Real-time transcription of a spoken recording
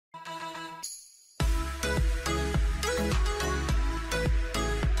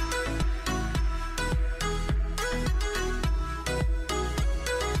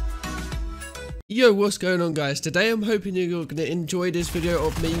Yo, what's going on, guys? Today I'm hoping you're going to enjoy this video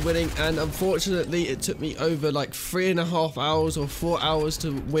of me winning, and unfortunately it took me over like 3.5 hours or 4 hours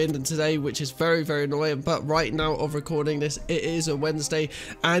to win today, which is very annoying. But right now of recording this, it is a Wednesday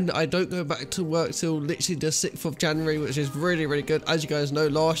and I don't go back to work till literally the 6th of January, which is really good. As you guys know,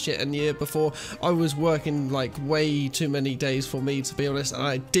 last year and the year before I was working like way too many days for me, to be honest, and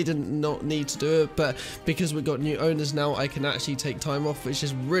I didn't not need to do it, but because we got new owners now, I can actually take time off, which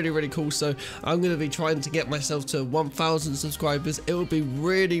is really cool. So I'm going to be trying to get myself to 1,000 subscribers. It would be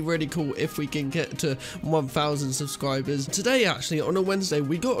really cool if we can get to 1,000 subscribers. Today, actually, on a Wednesday,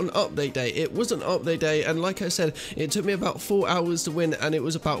 we got an update day. It was an update day, and like I said, it took me about 4 hours to win, and it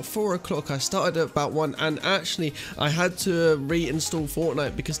was about 4 o'clock. I started at about 1, and actually, I had to reinstall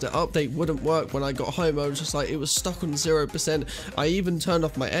Fortnite because the update wouldn't work when I got home. I was just like, it was stuck on 0%. I even turned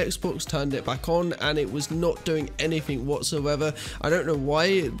off my Xbox, turned it back on, and it was not doing anything whatsoever. I don't know why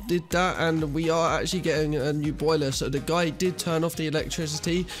it did that, and we are actually getting a new boiler, so the guy did turn off the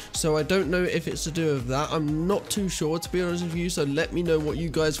electricity, so I don't know if it's to do with that. I'm not too sure, to be honest with you, so let me know what you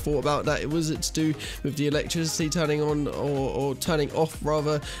guys thought about that. Was it to do with the electricity turning on or turning off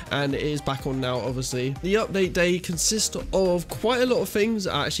rather, and it is back on now, obviously. The update day consists of quite a lot of things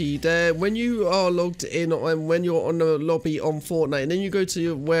actually. There, when you are logged in and when you're on the lobby on Fortnite, and then you go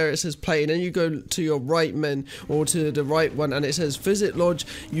to where it says play, and then you go to your right or to the right one, and it says visit lodge,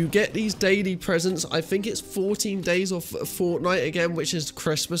 you get these daily presents. I think it's 14 days of Fortnite again, which is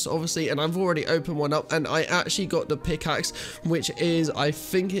Christmas obviously, and I've already opened one up, and I actually got the pickaxe, which is, I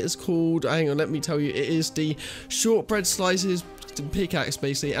think it's called, hang on, let me tell you, it is the shortbread slices pickaxe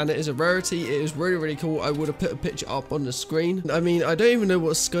basically, and it is a rarity. It is really cool. I would have put a picture up on the screen. I mean, I don't even know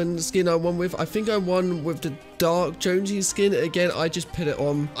what skin I won with. I think I won with the dark Jonesy skin. Again, I just put it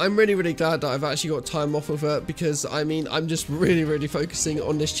on. I'm really glad that I've actually got time off of it, because I mean, I'm just really focusing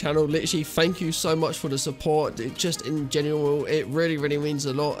on this channel. Literally, thank you so much for the support. It just in general, it really means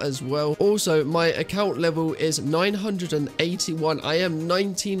a lot as well. Also, my account level is 981. I am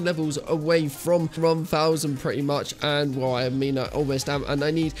 19 levels away from 1,000 pretty much, and well, I mean, I almost am, and I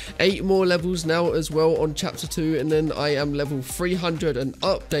need 8 more levels now as well on chapter 2, and then I am level 300. An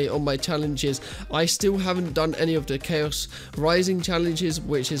update on my challenges: I still haven't done any of the Chaos Rising challenges,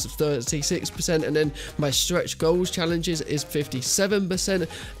 which is 36%, and then my stretch goals challenges is 57%,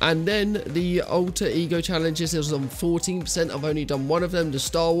 and then the alter ego challenges is on 14%. I've only done one of them, the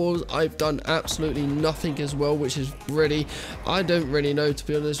Star Wars. I've done absolutely nothing as well, which is really, I don't really know, to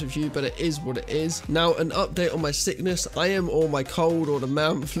be honest with you, but it is what it is. Now, an update on my sickness: I am, or my cold, or the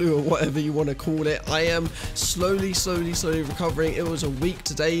man flu, or whatever you want to call it, I am slowly recovering. It was a week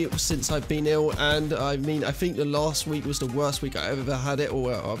today since I've been ill, and I mean, I think the last week was the worst week I ever had it,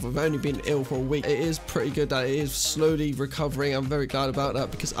 or I've only been ill for a week. It is pretty good that it is slowly recovering. I'm very glad about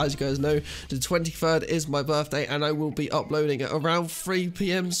that, because as you guys know, the 23rd is my birthday, and I will be uploading at around 3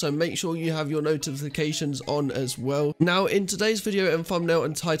 PM, so make sure you have your notifications on as well. Now, in today's video and thumbnail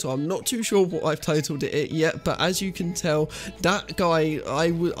and title, I'm not too sure what I've titled it yet, but as you can tell, that guy,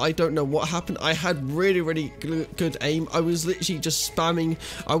 I don't know what happened. I had really good aim. I was literally just spamming.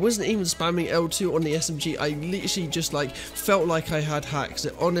 I wasn't even spamming L2 on the SMG. I literally just like felt like I had hacks.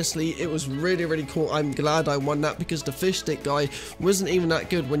 Honestly, it was really cool. I'm glad I won that, because the fish stick guy wasn't even that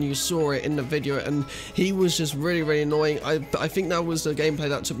good when you saw it in the video, and he was just really annoying. I think that was the gameplay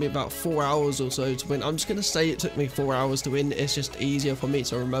that took me about 4 hours or so to win. I'm just gonna say it took me 4 hours to win. It's just easier for me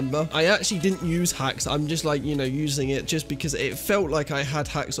to remember. I actually didn't use hacks. I'm just like, you know, using it just because it felt like I had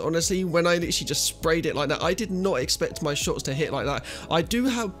hacks. Honestly, when I literally just sprayed it like that, I did not expect my shots to hit like that. I do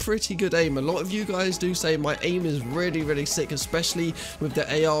have pretty good aim. A lot of you guys do say my aim is really sick, especially with the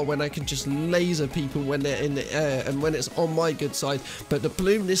AR, when I can just laser people when they're in the air and when it's on my good side. But the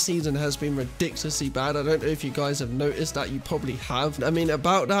bloom this season has been ridiculously bad. I don't know if you guys have noticed that. You probably have. I mean,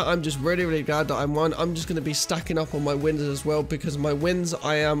 about that, I'm just really glad that I won. I'm just going to be stacking up on my wins as well, because my wins,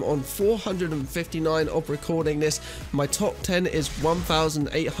 I am on 459 of recording this. My top 10 is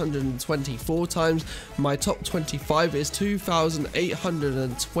 1,824 times. My top 25 is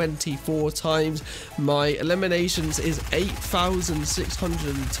 2,824 times. My eliminations is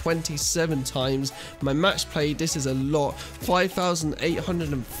 8,627 times. My match played, this is a lot,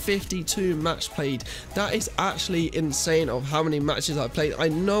 5,852 match played. That is actually insane of how many matches I played. I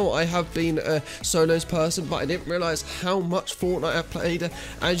know I have been a solos person, but I didn't realize how much Fortnite I played.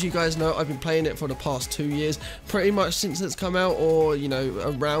 As you guys know, I've been playing it for the past 2 years, pretty much since it that's come out, or you know,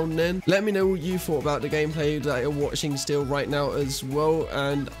 around then. Let me know what you thought about the gameplay that you're watching still right now as well.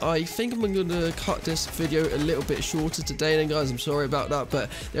 And I think I'm gonna cut this video a little bit shorter today then, guys. I'm sorry about that, but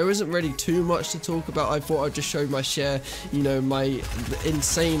there isn't really too much to talk about. I thought I'd just show my share, you know, my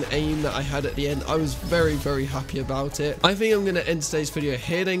insane aim that I had at the end. I was very happy about it. I think I'm gonna end today's video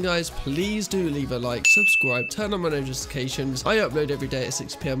here then, guys. Please do leave a like, subscribe, turn on my notifications. I upload every day at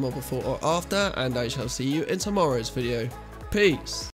 6 PM or before or after, and I shall see you in tomorrow's video. Peace.